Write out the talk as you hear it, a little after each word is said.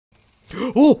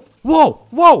Oh, whoa,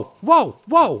 whoa, whoa,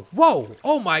 whoa, whoa.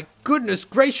 Oh my goodness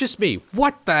gracious me.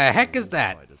 What the heck is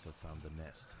that? Spiders have found the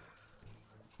nest.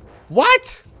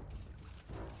 What?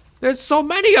 There's so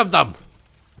many of them.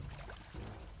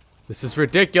 This is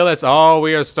ridiculous. Oh,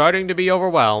 we are starting to be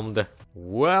overwhelmed.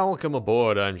 Welcome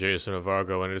aboard. I'm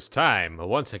JasonOfArgo, and it's time,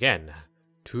 once again,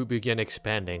 to begin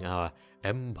expanding our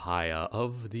empire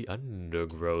of the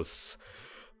Undergrowth.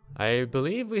 I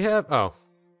believe we have... Oh,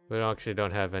 we actually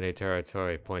don't have any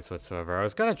territory points whatsoever. I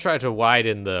was going to try to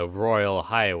widen the Royal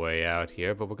Highway out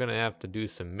here, but we're going to have to do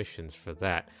some missions for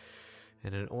that.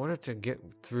 And in order to get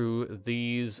through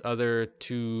these other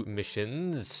two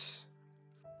missions,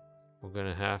 we're going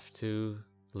to have to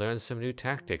learn some new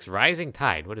tactics. Rising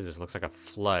tide. What is this? Looks like a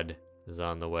flood is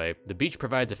on the way. The beach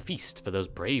provides a feast for those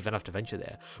brave enough to venture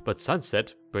there, but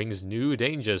sunset brings new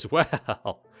dangers.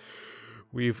 Well,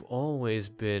 we've always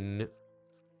been...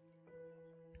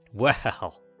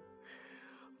 Well,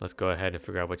 let's go ahead and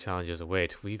figure out what challenges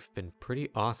await. We've been pretty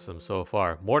awesome so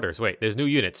far. Mortars. Wait, there's new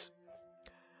units.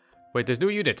 Wait, there's new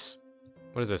units.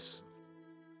 What is this?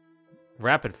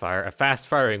 Rapid fire, a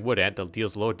fast-firing wood ant that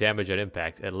deals low damage at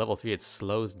impact. At level 3, it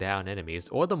slows down enemies.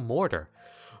 Or the mortar.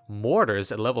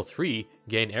 Mortars at level 3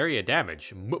 gain area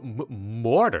damage.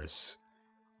 Mortars.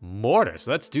 Mortars.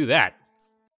 Let's do that.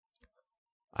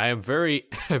 I am very,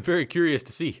 very curious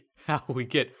to see how we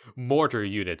get mortar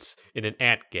units in an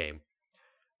ant game.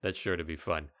 That's sure to be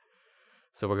fun.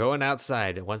 So we're going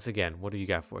outside once again. What do you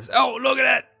got for us? Oh, look at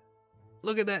that!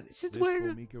 Look at that. She's wearing a...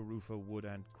 Formica rufa wood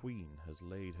ant queen has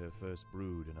laid her first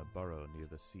brood in a burrow near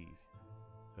the sea.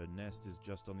 Her nest is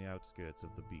just on the outskirts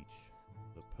of the beach,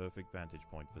 the perfect vantage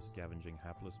point for scavenging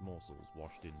hapless morsels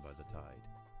washed in by the tide.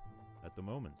 At the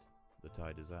moment, the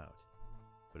tide is out,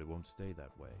 but it won't stay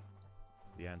that way.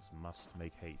 The ants must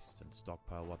make haste and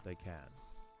stockpile what they can,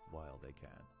 while they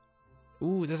can.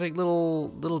 Ooh, there's like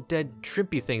little dead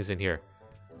shrimpy things in here.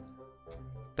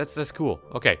 That's cool.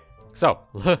 Okay, so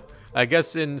I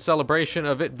guess in celebration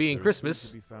of it being Christmas,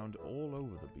 to be found all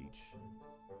over the beach,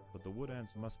 but the wood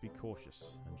ants must be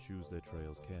cautious and choose their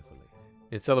trails carefully.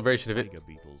 In celebration of it, Tiger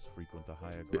beetles frequent the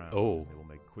higher ground. Oh, they will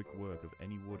make quick work of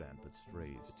any wood ant that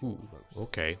strays too close.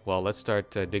 Okay, well let's start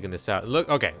digging this out. Look,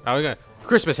 okay, I'm gonna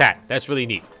Christmas hat. That's really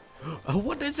neat.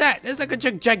 What is that? There's like a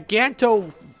giganto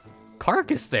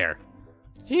carcass there.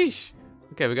 Jeez.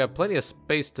 Okay, we got plenty of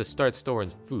space to start storing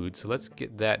food, so let's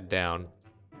get that down.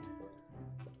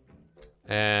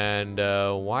 And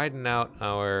widen out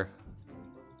our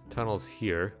tunnels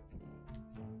here.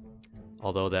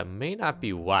 Although that may not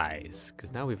be wise,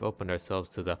 because now we've opened ourselves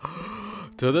to the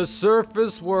to the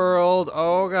surface world.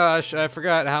 Oh gosh, I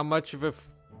forgot how much of a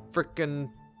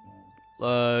frickin'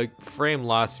 frame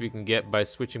loss we can get by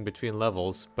switching between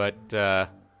levels. But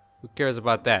who cares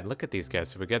about that? Look at these guys.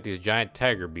 So we got these giant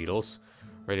tiger beetles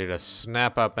ready to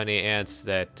snap up any ants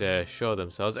that show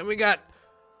themselves, and we got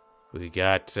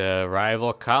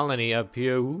rival colony up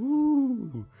here.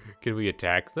 Ooh. Can we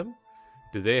attack them?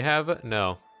 Do they have a...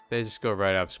 No. They just go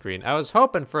right off screen. I was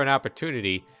hoping for an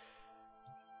opportunity.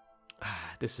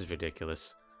 This is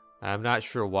ridiculous. I'm not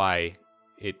sure why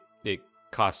it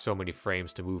costs so many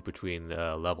frames to move between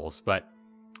levels, but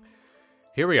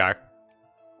here we are.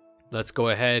 Let's go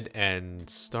ahead and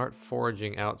start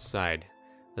foraging outside.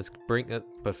 Let's bring it,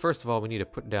 but first of all, we need to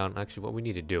put down, actually what we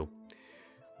need to do.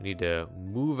 We need to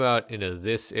move out into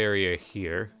this area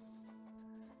here.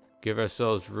 Give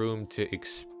ourselves room to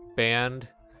expand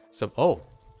some,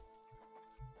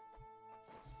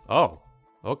 Oh,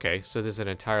 okay, so there's an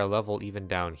entire level even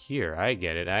down here. I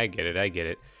get it.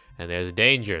 And there's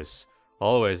dangers.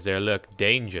 Always there, look,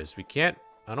 dangers. We can't,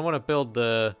 I don't want to build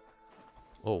the,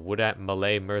 wood ant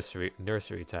Malay nursery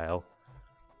tile.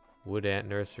 Wood ant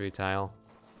nursery tile.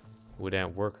 Wood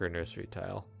ant worker nursery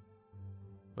tile.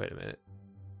 Wait a minute.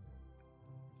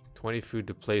 20 food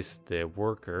to place the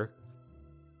worker.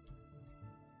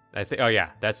 I think, oh yeah,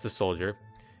 that's the soldier.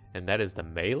 And that is the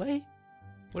melee?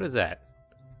 What is that?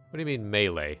 What do you mean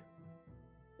melee?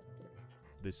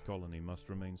 This colony must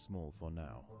remain small for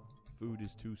now. Food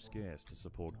is too scarce to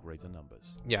support greater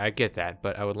numbers. Yeah, I get that,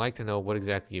 but I would like to know what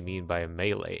exactly you mean by a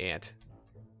melee ant.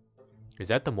 Is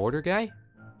that the mortar guy?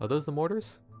 Are those the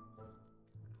mortars?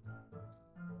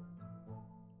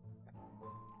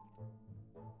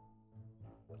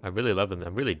 I'm really loving them.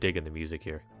 I'm really digging the music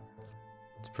here.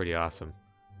 It's pretty awesome.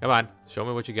 Come on, show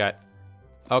me what you got.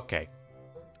 Okay.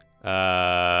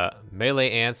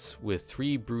 Melee ants with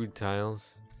 3 brood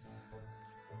tiles.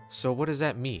 So what does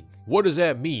that mean? What does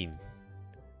that mean?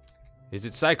 Is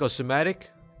it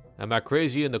psychosomatic? Am I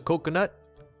crazy in the coconut?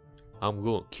 I'm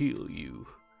gonna kill you.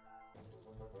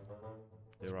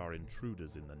 There are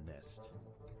intruders in the nest.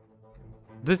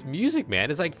 This music, man,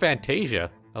 is like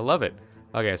Fantasia. I love it.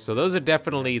 Okay, so those are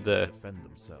definitely the... defend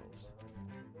themselves.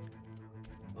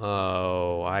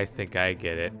 Oh, I think I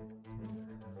get it.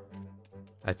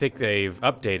 I think they've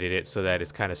updated it so that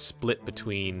it's kind of split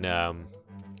between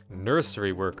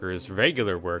nursery workers,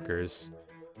 regular workers.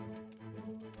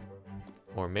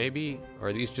 Or maybe...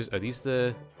 Are these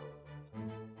the...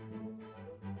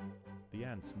 The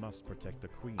ants must protect the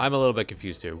queen. I'm a little bit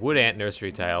confused here. Wood ant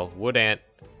nursery tile. Wood ant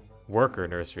worker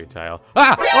nursery tile.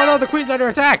 Ah! Oh no, the queen's under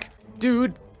attack!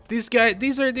 Dude, these guys,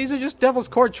 these are just devil's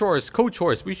court chores,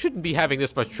 co-chores. We shouldn't be having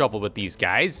this much trouble with these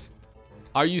guys.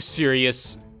 Are you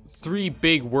serious? Three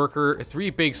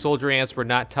big soldier ants were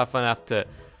not tough enough to...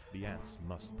 The ants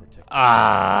must protect.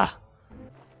 Ah!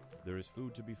 There is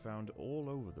food to be found all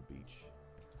over the beach,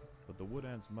 but the wood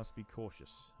ants must be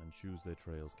cautious and choose their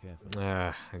trails carefully.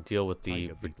 And deal with the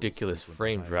Tiger ridiculous beetles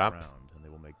frame frequent the higher drop. ground, and they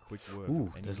will make quick work Ooh,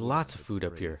 of any there's wood lots that of food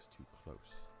up here. strays too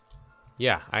close.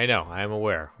 Yeah, I know. I am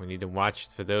aware. We need to watch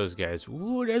for those guys.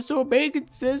 Ooh, they're so big.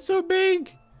 They're so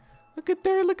big. Look at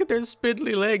their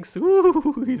spindly legs.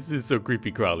 Ooh, this is so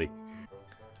creepy crawly.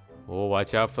 Oh,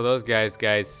 watch out for those guys.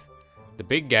 The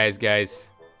big guys.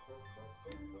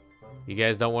 You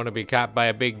guys don't want to be caught by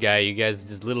a big guy. You guys are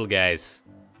just little guys.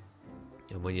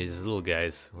 And when you're just little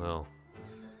guys, well...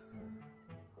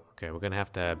 Okay, we're gonna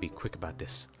have to be quick about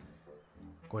this.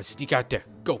 Go ahead, sneak out there.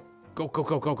 Go.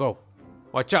 Go.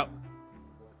 Watch out.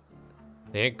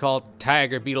 They ain't called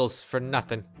tiger beetles for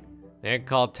nothing. They ain't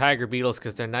called tiger beetles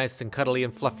because they're nice and cuddly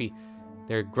and fluffy.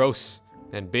 They're gross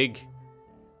and big.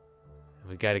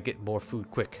 We gotta get more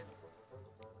food quick.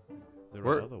 There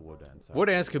are other wood ants. Wood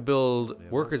ants could build They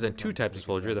have workers also in two come to types of take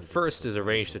soldier. The advantage of first is a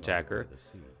ranged fragile attacker. by the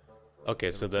sea.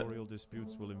 Okay, so the... Territorial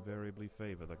disputes will invariably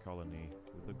favor the colony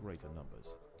with the greater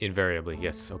numbers. Invariably,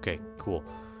 yes. Okay, cool.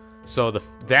 So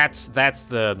that's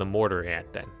the mortar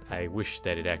ant then. I wish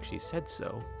that it actually said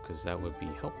so, because that would be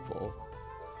helpful.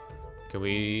 Can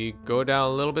we go down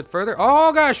a little bit further?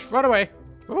 Oh gosh, run away!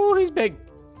 Oh, he's big.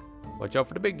 Watch out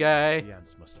for the big guy. The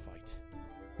ants must fight.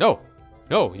 No,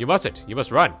 you mustn't. You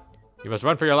must run. You must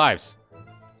run for your lives.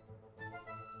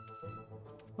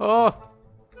 Oh,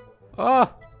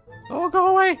 go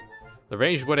away. The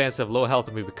ranged wood ants have low health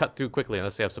and will be cut through quickly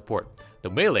unless they have support. The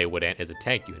melee wood ant is a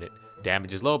tank unit.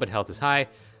 Damage is low, but health is high.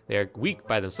 They are weak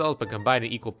by themselves, but combined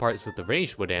in equal parts with the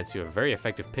ranged wood ants, you have a very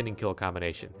effective pin and kill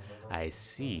combination. I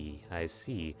see.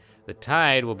 The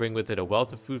tide will bring with it a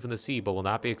wealth of food from the sea, but will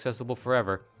not be accessible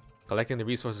forever. Collecting the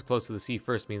resources close to the sea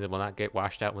first means it will not get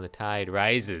washed out when the tide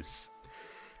rises.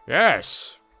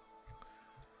 Yes!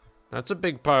 That's a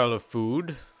big pile of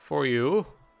food for you.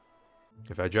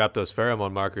 If I drop those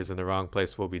pheromone markers in the wrong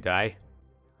place, will we die?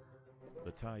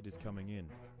 The tide is coming in.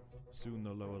 Soon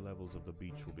the lower levels of the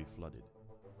beach will be flooded.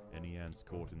 Any ants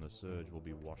caught in the surge will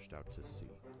be washed out to sea.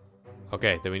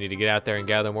 Okay, then we need to get out there and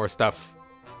gather more stuff.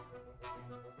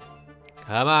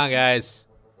 Come on, guys.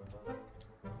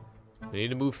 We need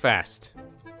to move fast.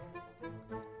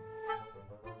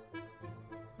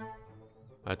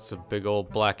 That's a big old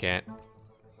black ant.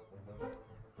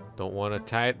 Don't want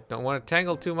to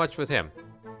tangle too much with him.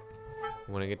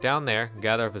 We want to get down there,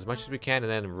 gather up as much as we can,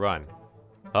 and then run.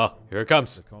 Oh, here it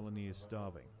comes. The colony is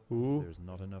starving. Ooh. There's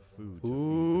not enough food to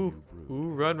Ooh. feed the new brood.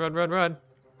 Ooh, run.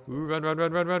 Ooh,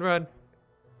 run.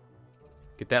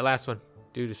 Get that last one.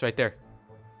 Dude, it's right there.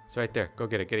 It's right there. Go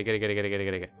get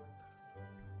it.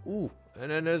 Ooh,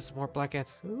 and then there's more black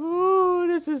ants. Ooh,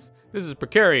 this is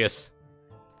precarious.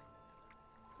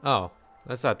 Oh,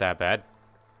 that's not that bad.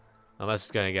 Unless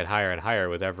it's gonna get higher and higher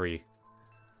with every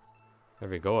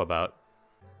go about.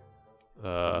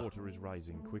 The water is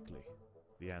rising quickly.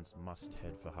 The ants must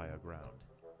head for higher ground.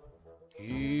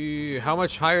 How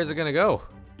much higher is it gonna go?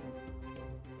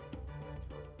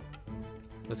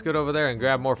 Let's get over there and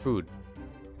grab more food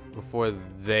before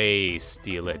they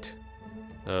steal it.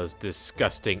 Those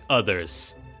disgusting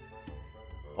others.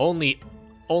 Only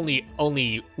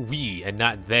we and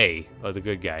not they are the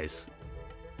good guys.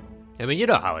 I mean, you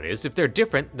know how it is. If they're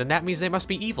different, then that means they must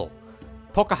be evil.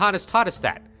 Pocahontas taught us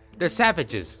that. They're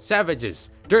savages,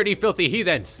 dirty, filthy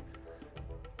heathens.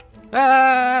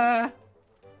 Ah!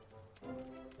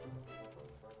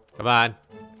 Come on.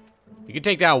 You can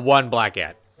take down one black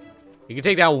ant. You can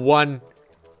take down one.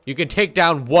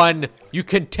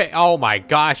 Oh my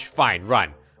gosh, fine,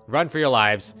 run. Run for your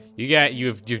lives.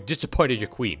 You've disappointed your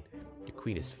queen. Your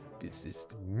queen is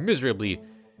miserably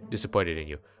disappointed in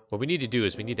you. What we need to do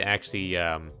is we need to actually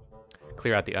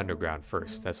clear out the underground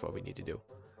first. That's what we need to do.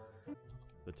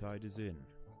 The tide is in,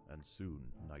 and soon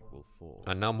night will fall.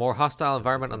 A now more hostile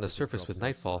environment on the As surface with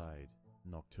temperature nightfall. drops outside,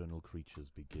 nocturnal creatures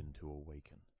begin to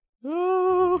awaken.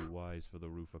 Oh. It would be wise for the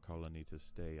roofer colony to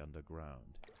stay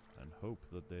underground and hope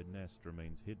that their nest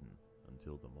remains hidden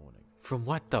until the morning. From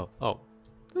what, though? Oh,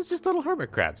 it's just little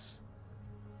hermit crabs.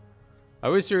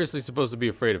 Are we seriously supposed to be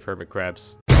afraid of hermit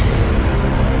crabs?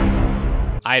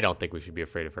 I don't think we should be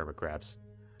afraid of hermit crabs.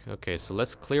 Okay, so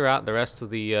let's clear out the rest of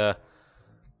the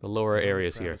lower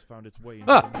areas here.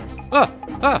 Ah! Ah!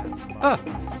 Ah! Ah!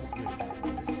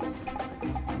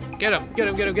 Get him! Get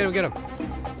him! Get him! Get him! Get him!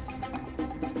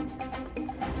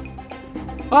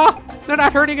 Ah! They're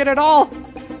not hurting it at all!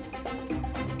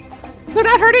 They're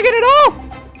not hurting it at all!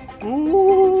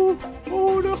 Ooh!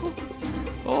 Oh no!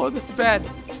 Oh, this is bad.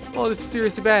 Oh, this is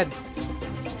seriously bad.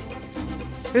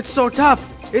 It's so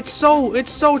tough! It's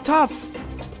so tough!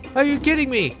 Are you kidding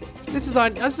me? This is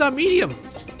on medium.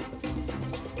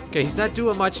 Okay, he's not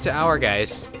doing much to our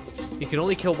guys. He can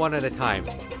only kill one at a time.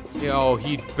 Yo,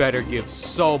 he'd better give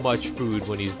so much food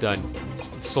when he's done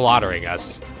slaughtering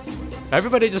us.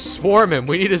 Everybody just swarm him.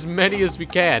 We need as many as we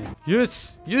can.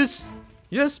 Yes, yes,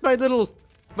 yes, my little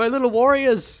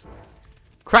warriors.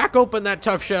 Crack open that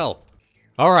tough shell.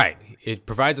 All right, it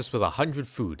provides us with 100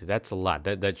 food. That's a lot.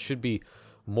 That should be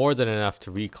more than enough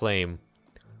to reclaim.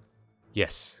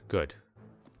 Yes, good.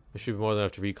 It should be more than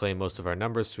enough to reclaim most of our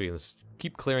numbers, so we can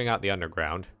keep clearing out the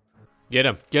underground. Get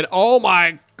him. Get. Oh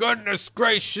my goodness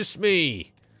gracious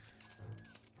me.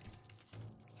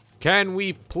 Can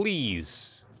we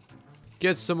please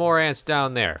get some more ants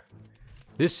down there?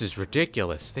 This is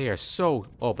ridiculous. They are so...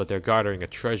 Oh, but they're guarding a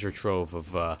treasure trove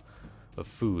of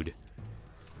food.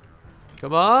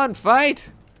 Come on,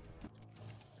 fight!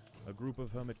 A group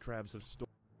of hermit crabs have stormed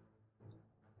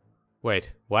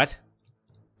Wait, what?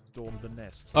 the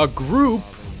nest. A group?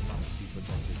 They must be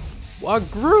protected. A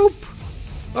group?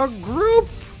 A group?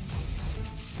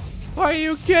 Are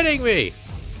you kidding me?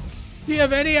 Do you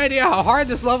have any idea how hard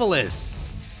this level is?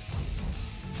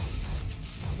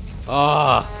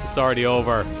 Ah, it's already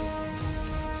over.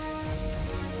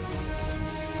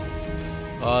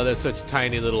 Oh, they're such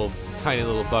tiny little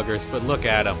buggers, but look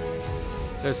at them.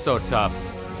 They're so tough.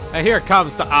 And here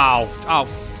comes the... Ow, ow.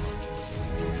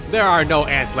 There are no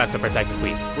ants left to protect the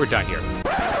queen. We're done here.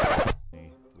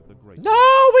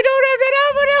 No, we don't have that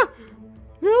avenue!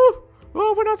 No!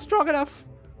 Oh, we're not strong enough.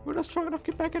 We're not strong enough.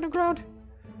 Get back in the ground.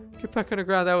 Get back in the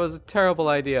ground. That was a terrible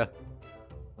idea.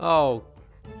 Oh,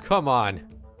 come on.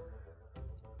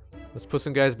 Let's put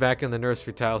some guys back in the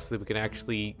nursery tile so that we can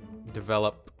actually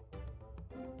develop.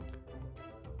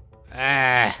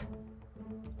 Ah.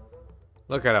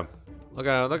 Look at them. Look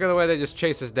at them. Look at the way they just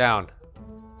chase us down.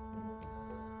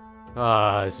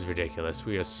 Ah, this is ridiculous.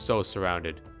 We are so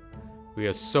surrounded. We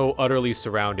are so utterly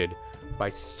surrounded by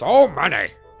so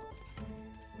many.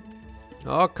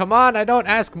 Oh, come on. I don't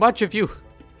ask much of you.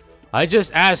 I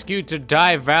just ask you to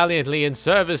die valiantly in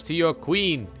service to your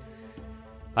queen.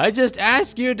 I just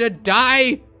ask you to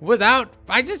die without...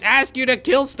 I just ask you to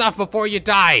kill stuff before you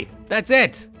die. That's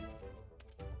it.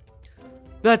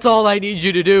 That's all I need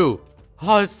you to do.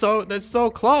 Oh, that's so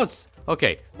close.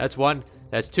 Okay, that's one.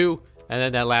 That's two. And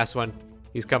then that last one,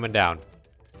 he's coming down.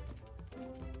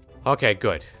 Okay,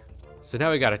 good. So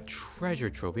now we got a treasure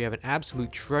trove. We have an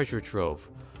absolute treasure trove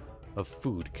of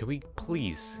food. Can we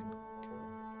please?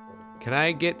 Can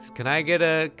I get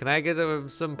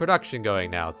some production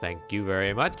going now? Thank you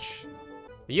very much.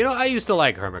 You know, I used to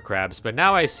like hermit crabs, but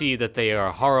now I see that they are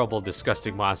horrible,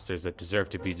 disgusting monsters that deserve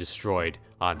to be destroyed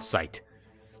on sight.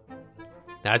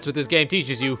 That's what this game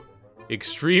teaches you.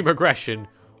 Extreme aggression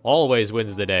always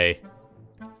wins the day.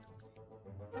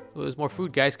 Oh, there's more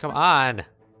food, guys. Come on.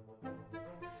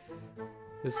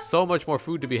 There's so much more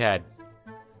food to be had.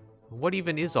 What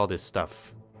even is all this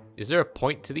stuff? Is there a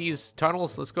point to these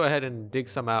tunnels? Let's go ahead and dig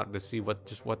some out to see what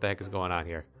the heck is going on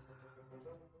here.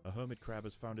 A hermit crab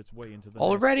has found its way into the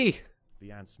already. Nest.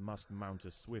 The ants must mount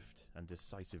a swift and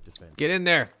decisive defense. Get in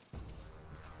there.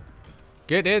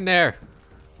 Get in there.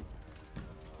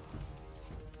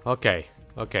 Okay.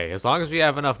 Okay. As long as we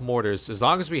have enough mortars, as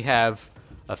long as we have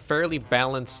a fairly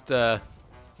balanced,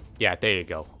 yeah, there you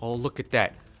go. Oh, look at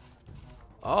that.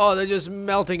 Oh, they're just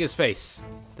melting his face.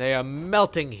 They are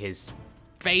melting his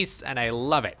face, and I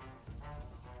love it.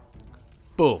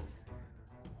 Boom.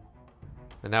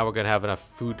 And now we're gonna have enough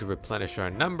food to replenish our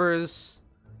numbers.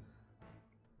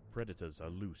 Predators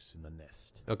are loose in the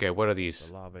nest. Okay, what are these?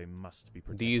 The larvae must be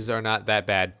protected. These are not that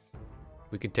bad.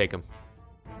 We can take them.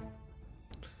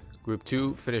 Group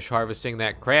 2, finish harvesting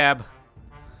that crab.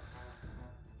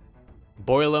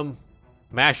 Boil them,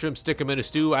 mash them, stick them in a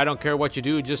stew. I don't care what you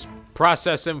do, just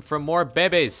process them for more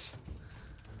babies.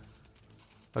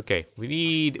 Okay, we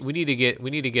need to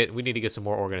get some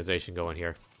more organization going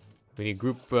here. We need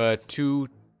group 2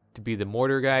 to be the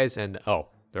mortar guys, and oh,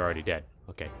 they're already dead.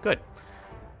 Okay, good.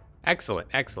 Excellent,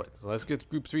 excellent. So let's get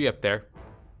group 3 up there.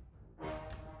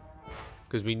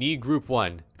 Because we need group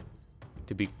 1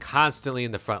 to be constantly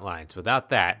in the front lines. Without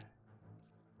that,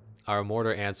 our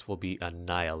mortar ants will be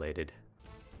annihilated.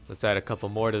 Let's add a couple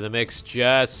more to the mix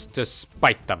just to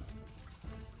spite them.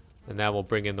 And that will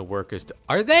bring in the workers to...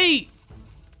 Are they...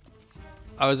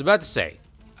 I was about to say,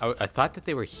 I thought that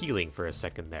they were healing for a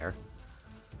second there.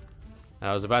 And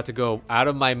I was about to go out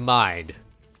of my mind.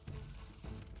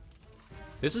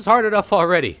 This is hard enough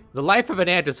already. The life of an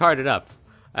ant is hard enough.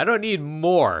 I don't need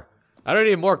more. I don't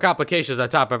need more complications on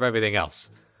top of everything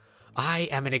else. I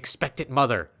am an expectant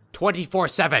mother,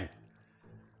 24/7.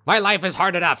 My life is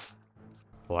hard enough.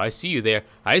 Oh, I see you there.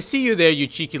 I see you there, you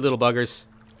cheeky little buggers.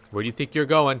 Where do you think you're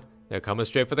going? They're coming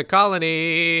straight for the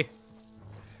colony.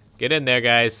 Get in there,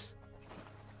 guys.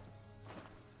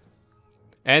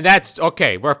 And that's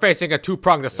okay. We're facing a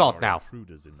two-pronged assault now.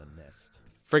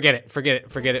 Forget it. Forget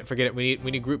it. Forget it. Forget it. We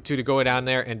need group 2 to go down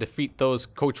there and defeat those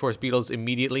coach horse beetles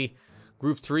immediately.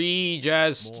 Group 3,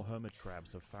 just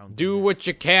do what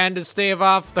you can to stave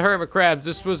off the hermit crabs.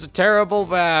 This was a terrible,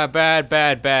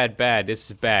 bad. This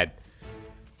is bad.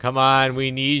 Come on, we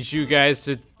need you guys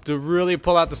to really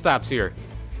pull out the stops here.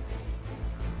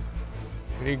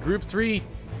 We need group 3.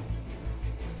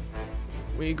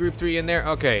 We need group 3 in there.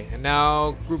 Okay, and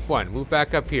now group 1, move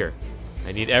back up here.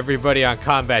 I need everybody on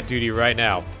combat duty right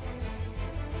now.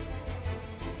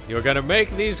 You're gonna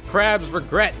make these crabs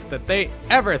regret that they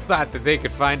ever thought that they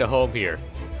could find a home here.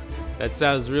 That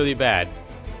sounds really bad,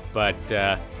 but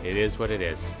it is what it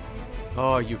is.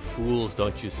 Oh, you fools,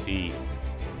 don't you see?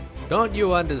 Don't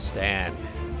you understand?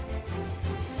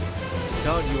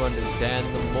 Don't you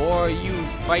understand? The more you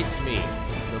fight me,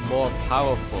 the more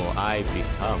powerful I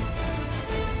become.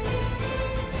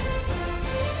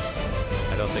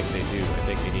 I don't think they do. I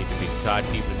think they need to be taught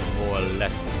even more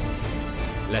lessons.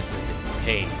 Lessons in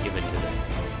pain given to them.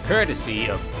 Courtesy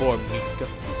of Formica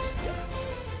Fusca.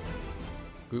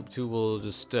 Group 2 will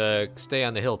just stay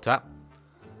on the hilltop.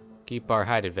 Keep our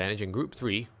height advantage. And Group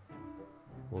 3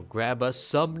 will grab us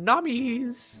some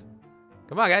nummies.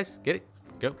 Come on, guys. Get it.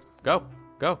 Go. Go.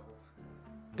 Go.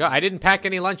 Go. I didn't pack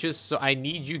any lunches, so I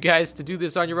need you guys to do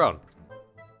this on your own.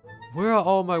 Where are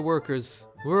all my workers?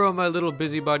 Where are my little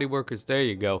busybody workers? There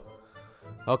you go.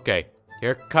 Okay.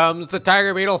 Here comes the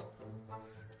tiger beetle.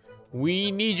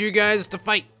 We need you guys to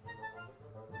fight.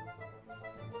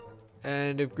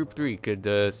 And if Group 3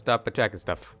 could stop attacking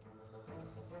stuff,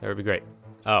 that would be great.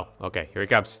 Oh, okay. Here he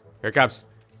comes. Here it comes.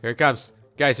 Here it comes.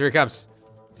 Guys, here it comes.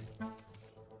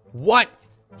 What?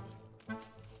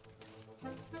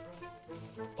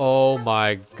 Oh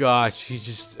my gosh. He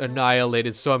just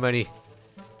annihilated so many.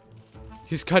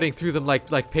 He's cutting through them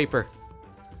like paper.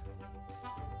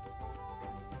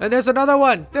 And there's another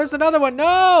one. There's another one.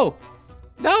 No!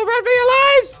 No, run for your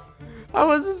lives! That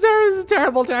was a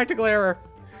terrible tactical error.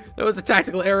 That was a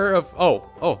tactical error of...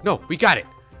 Oh, no, we got it.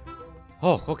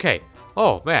 Oh, okay.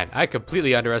 Oh, man, I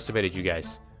completely underestimated you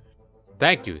guys.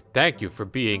 Thank you for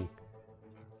being...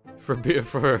 For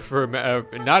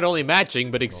not only matching,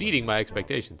 but exceeding my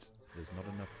expectations. There's not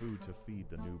enough food to feed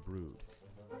the new brood.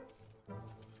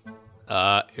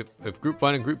 If Group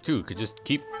 1 and Group 2 could just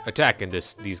keep attacking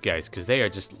these guys, because they are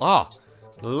just...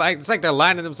 it's like they're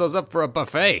lining themselves up for a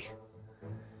buffet.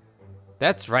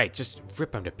 That's right, just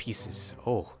rip them to pieces.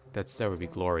 Oh, that would be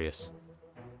glorious.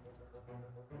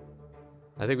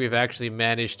 I think we've actually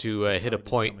managed to hit a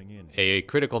point, a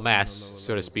critical mass,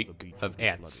 so to speak, of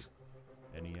ants.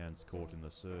 Any ants caught in the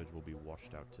surge will be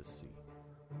washed out to sea.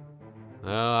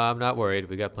 Oh, I'm not worried.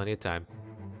 We got plenty of time.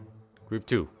 Group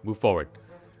 2, move forward.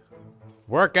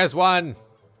 Work as one!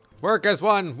 Work as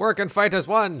one! Work and fight as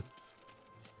one!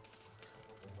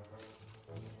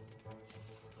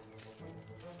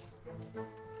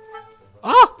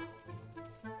 Ah!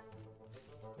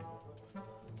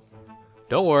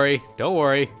 Don't worry. Don't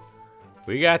worry.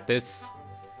 We got this.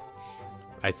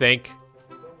 I think.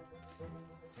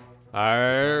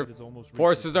 Our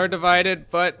forces are divided,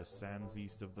 but... The sands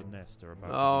east of the nest are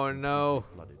about oh, to be no.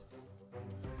 flooded.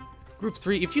 Group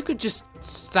 3, if you could just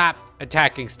stop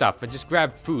attacking stuff and just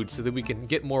grab food so that we can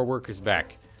get more workers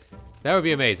back. That would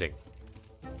be amazing.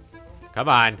 Come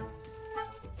on.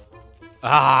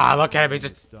 Ah, look at him. He's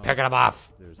just picking them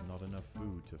off. There's not enough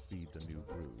food to feed the new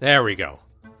brood. There we go.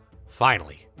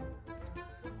 Finally.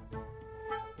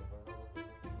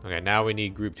 Okay, now we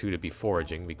need Group 2 to be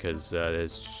foraging because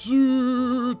there's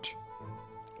soot.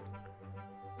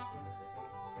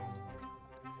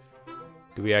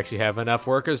 Do we actually have enough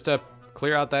workers to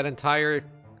clear out that entire...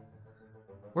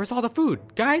 Where's all the food?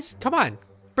 Guys, come on.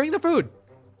 Bring the food.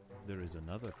 there is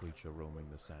another creature roaming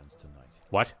the sands tonight.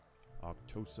 What?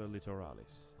 Arctosa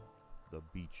littoralis, the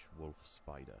beach wolf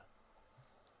spider.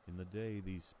 In the day,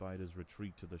 these spiders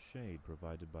retreat to the shade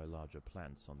provided by larger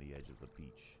plants on the edge of the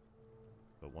beach.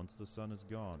 But once the sun is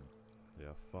gone, they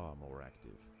are far more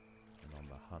active and on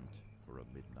the hunt for a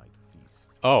midnight feast.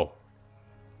 Oh.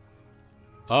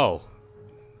 Oh.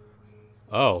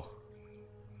 Oh.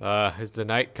 Has the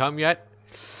night come yet?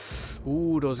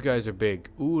 Ooh, those guys are big.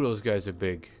 Ooh, those guys are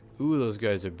big. Ooh, those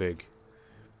guys are big.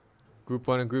 Group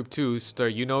 1 and Group 2,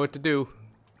 start. You know what to do.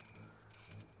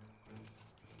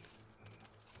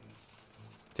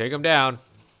 Take them down.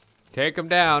 Take them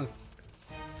down.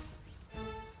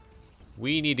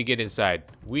 We need to get inside.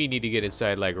 We need to get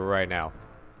inside, like, right now.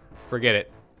 Forget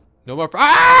it. No more.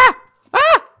 Ah!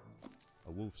 Ah!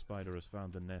 A wolf spider has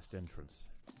found the nest entrance.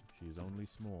 She is only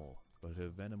small, but her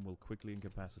venom will quickly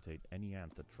incapacitate any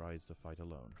ant that tries to fight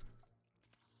alone.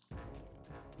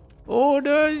 Oh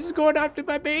no, she's going after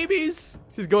my babies.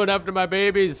 She's going after my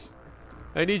babies.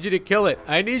 I need you to kill it.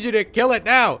 I need you to kill it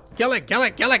now. Kill it, kill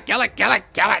it, kill it, kill it, kill it,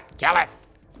 kill it, kill it.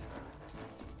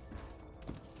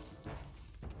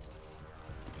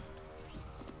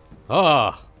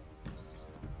 Oh.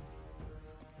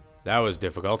 That was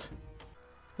difficult.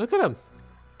 Look at him.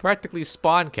 Practically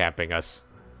spawn camping us.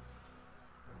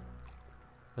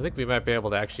 I think we might be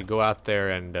able to actually go out there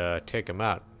and take him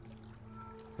out.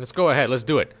 Let's go ahead. Let's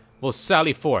do it. We'll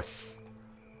sally forth.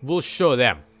 We'll show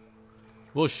them.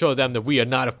 We'll show them that we are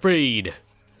not afraid.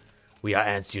 We are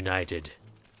ants united.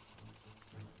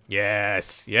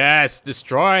 Yes, yes,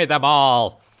 destroy them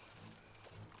all.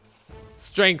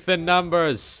 Strength in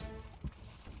numbers.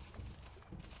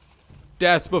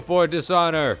 Death before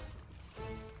dishonor.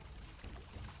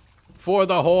 For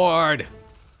the horde.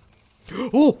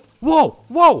 Oh, whoa,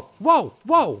 whoa, whoa,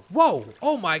 whoa, whoa.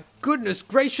 Oh my goodness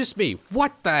gracious me.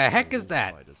 What the heck is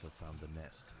that? Spiders have found the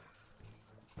nest.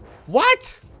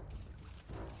 What?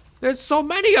 There's so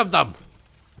many of them.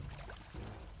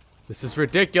 This is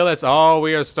ridiculous. Oh,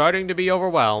 we are starting to be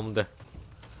overwhelmed.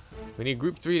 We need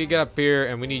Group 3 to get up here,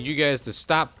 and we need you guys to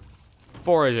stop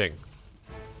foraging.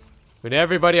 We need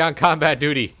everybody on combat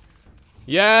duty.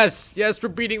 Yes, yes, we're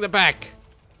beating the back.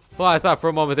 Well, I thought for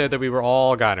a moment there that we were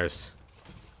all goners.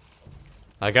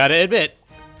 I gotta admit,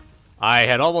 I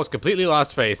had almost completely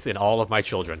lost faith in all of my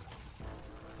children.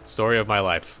 Story of my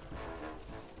life.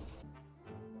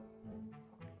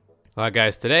 Alright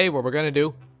guys, today what we're gonna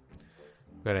do,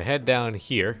 we're gonna head down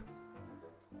here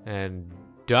and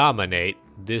dominate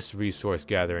this resource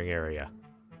gathering area.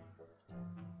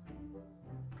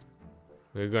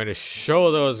 We're going to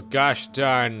show those gosh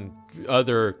darn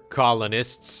other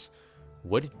colonists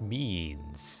what it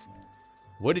means.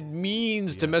 What it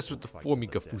means to mess with the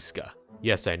Formica Fusca.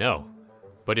 Yes, I know.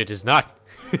 But it is not.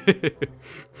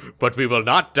 But we will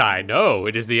not die, no.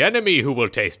 It is the enemy who will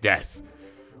taste death.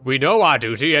 We know our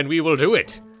duty and we will do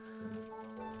it.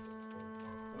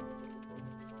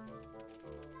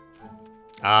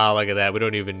 Ah, look at that. We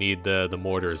don't even need the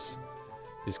mortars.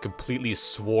 Just completely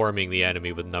swarming the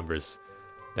enemy with numbers.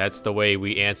 That's the way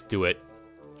we ants do it.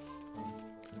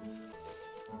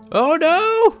 Oh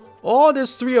no! Oh,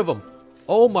 there's 3 of them.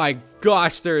 Oh my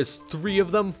gosh, there's 3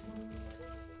 of them.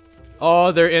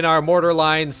 Oh, they're in our mortar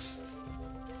lines.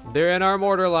 They're in our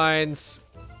mortar lines.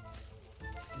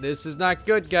 This is not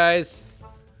good, guys.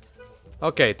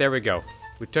 Okay, there we go.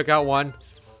 We took out one.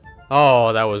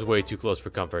 Oh, that was way too close for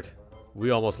comfort.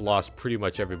 We almost lost pretty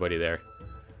much everybody there.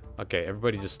 Okay,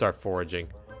 everybody just start foraging.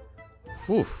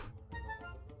 Whew.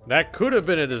 That could have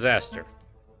been a disaster.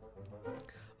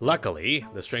 Luckily,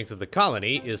 the strength of the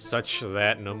colony is such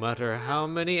that no matter how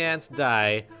many ants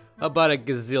die, about a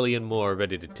gazillion more are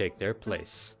ready to take their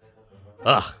place.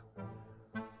 Ugh.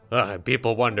 And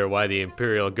people wonder why the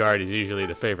Imperial Guard is usually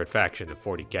the favorite faction of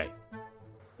 40k.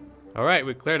 Alright,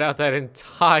 we cleared out that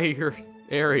entire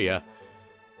area.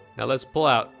 Now let's pull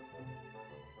out.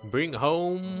 Bring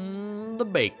home the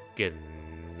bacon.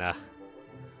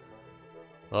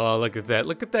 Oh, look at that.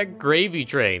 Look at that gravy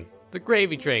train. The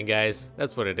gravy train, guys.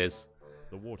 That's what it is.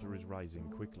 The water is rising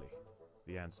quickly.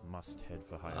 The ants must head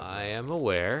for higher ground. I am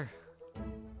aware.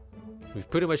 We've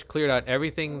pretty much cleared out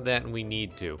everything that we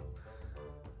need to.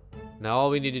 Now all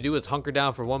we need to do is hunker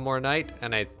down for one more night,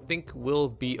 and I think we'll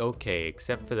be okay,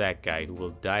 except for that guy who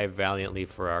will die valiantly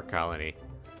for our colony.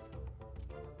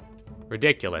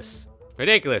 Ridiculous.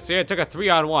 Ridiculous. Yeah, it took a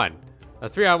 3-on-1. A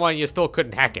 3-on-1, you still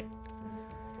couldn't hack it.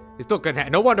 You still couldn't hack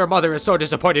it. No wonder Mother is so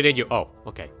disappointed in you. Oh,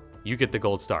 okay. You get the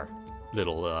gold star.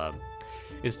 Little,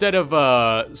 instead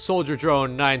of, Soldier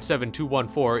Drone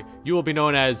 97214, you will be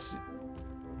known as...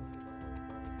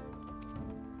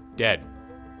 dead.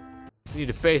 You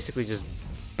need to basically just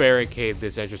barricade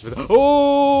this entrance with...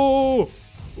 Oh!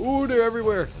 Ooh, they're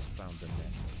everywhere. Has found the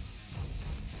nest.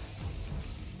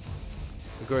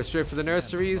 We go straight for the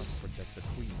nurseries. Protect the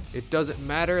queen. It doesn't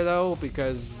matter, though,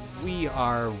 because we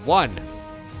are one.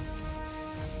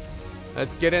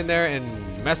 Let's get in there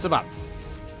and mess them up.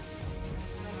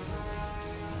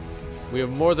 We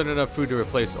have more than enough food to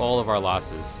replace all of our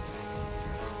losses.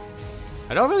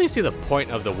 I don't really see the point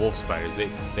of the wolf spiders.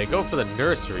 They go for the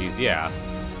nurseries, yeah.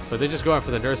 But they're just going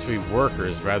for the nursery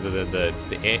workers rather than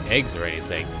the eggs or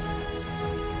anything.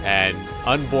 And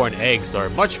unborn eggs are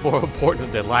much more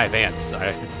important than live ants,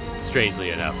 strangely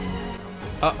enough.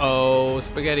 Uh-oh,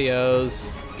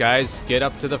 SpaghettiOs. Guys, get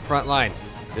up to the front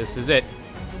lines. This is it.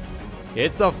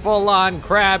 It's a full-on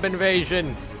crab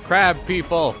invasion. Crab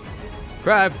people.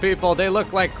 Crab people, they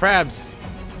look like crabs.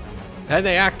 And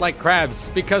they act like crabs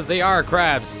because they are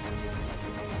crabs.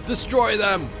 Destroy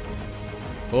them.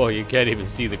 Oh, you can't even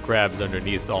see the crabs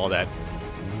underneath all that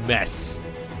mess.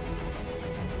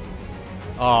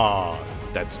 Oh,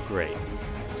 that's great.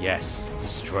 Yes,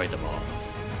 destroy them all.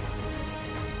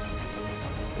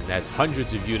 And that's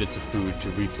hundreds of units of food to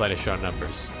replenish our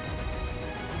numbers.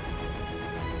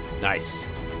 Nice.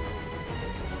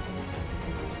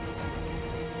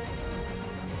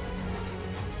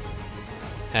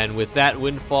 And with that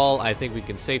windfall, I think we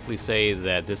can safely say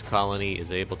that this colony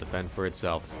is able to fend for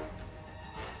itself.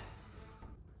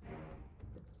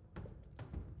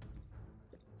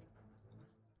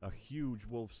 A huge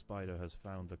wolf spider has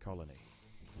found the colony.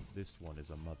 This one is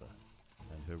a mother,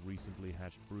 and her recently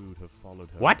hatched brood have followed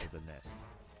her What? to the nest.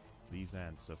 These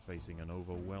ants are facing an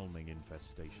overwhelming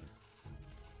infestation.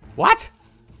 What?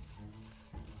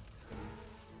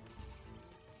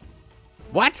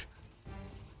 What?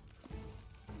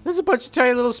 There's a bunch of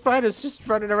tiny little spiders just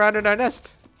running around in our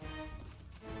nest.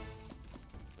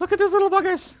 Look at those little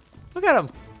buggers. Look at them.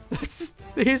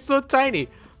 They're so tiny.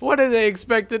 What do they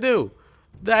expect to do?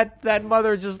 That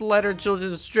mother just led her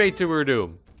children straight to her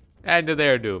doom. And to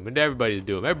their doom. And everybody's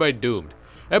doomed. Everybody doomed.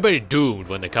 Everybody doomed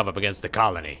when they come up against the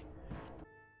colony.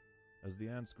 As the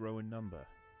ants grow in number,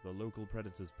 the local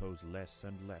predators pose less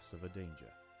and less of a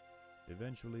danger.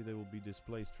 Eventually they will be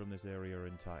displaced from this area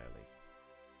entirely.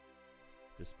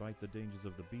 Despite the dangers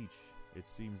of the beach, it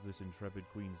seems this intrepid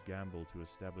queen's gamble to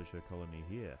establish her colony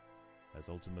here has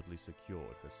ultimately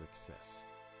secured her success.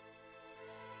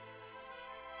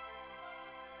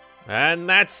 And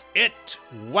that's it.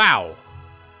 Wow.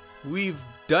 We've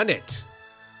done it.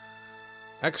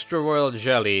 Extra royal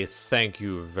jelly, thank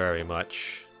you very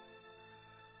much.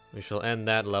 We shall end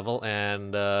that level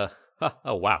and oh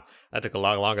wow, that took a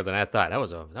lot longer than I thought. That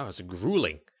was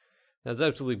grueling. That was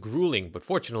absolutely grueling, but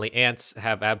fortunately ants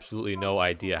have absolutely no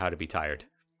idea how to be tired.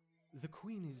 The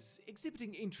queen is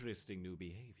exhibiting interesting new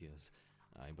behaviors.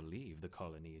 I believe the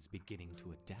colony is beginning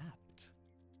to adapt.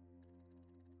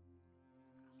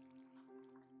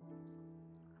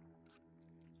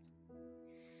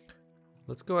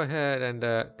 Let's go ahead and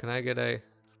can I get a...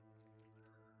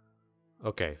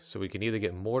 Okay, so we can either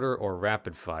get mortar or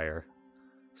rapid fire.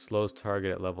 Slows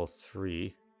target at level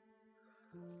 3.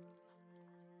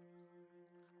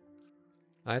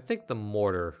 I think the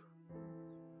mortar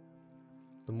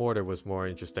was more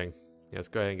interesting. Yeah, let's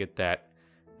go ahead and get that.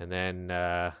 And then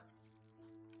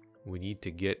we need to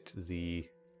get the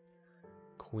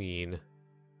queen.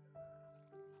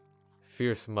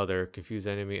 Fierce mother, confuse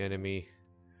enemy.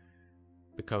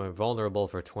 Become invulnerable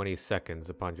for 20 seconds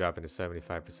upon dropping to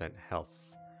 75%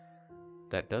 health.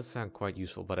 That does sound quite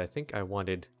useful, but I think I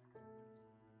wanted...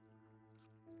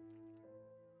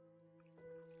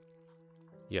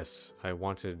 Yes, I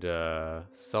wanted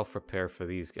self-repair for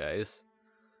these guys.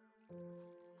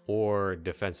 Or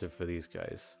defensive for these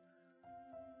guys.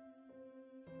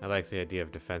 I like the idea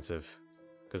of defensive.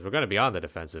 Because we're going to be on the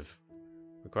defensive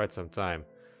for quite some time.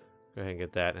 Go ahead and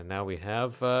get that. And now we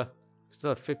have... we still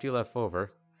have 50 left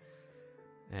over.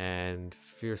 And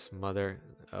Fierce Mother...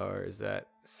 Or is that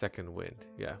Second Wind?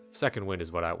 Yeah, Second Wind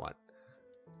is what I want.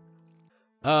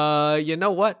 You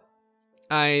know what?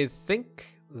 I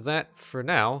think... that for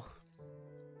now.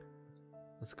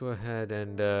 Let's go ahead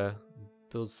and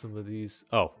build some of these.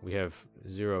 Oh, we have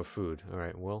 0 food. All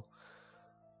right, well,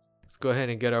 let's go ahead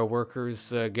and get our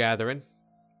workers gathering.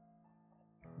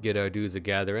 Get our dudes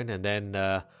gathering, and then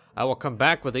I will come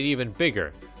back with an even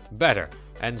bigger, better,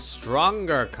 and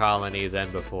stronger colony than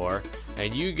before,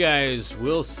 and you guys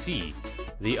will see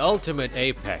the ultimate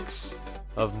apex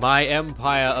of my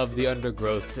empire of the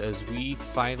Undergrowth as we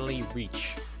finally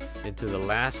reach into the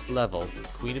last level,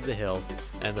 Queen of the Hill,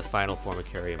 and the final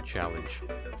Formicarium challenge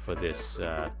for this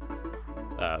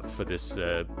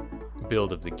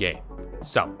build of the game.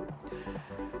 So,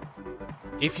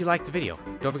 if you liked the video,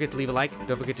 don't forget to leave a like,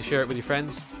 don't forget to share it with your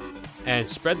friends, and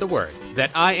spread the word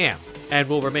that I am and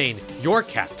will remain your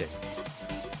captain,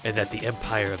 and that the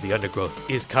Empire of the Undergrowth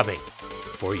is coming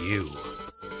for you.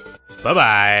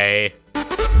 Bye-bye!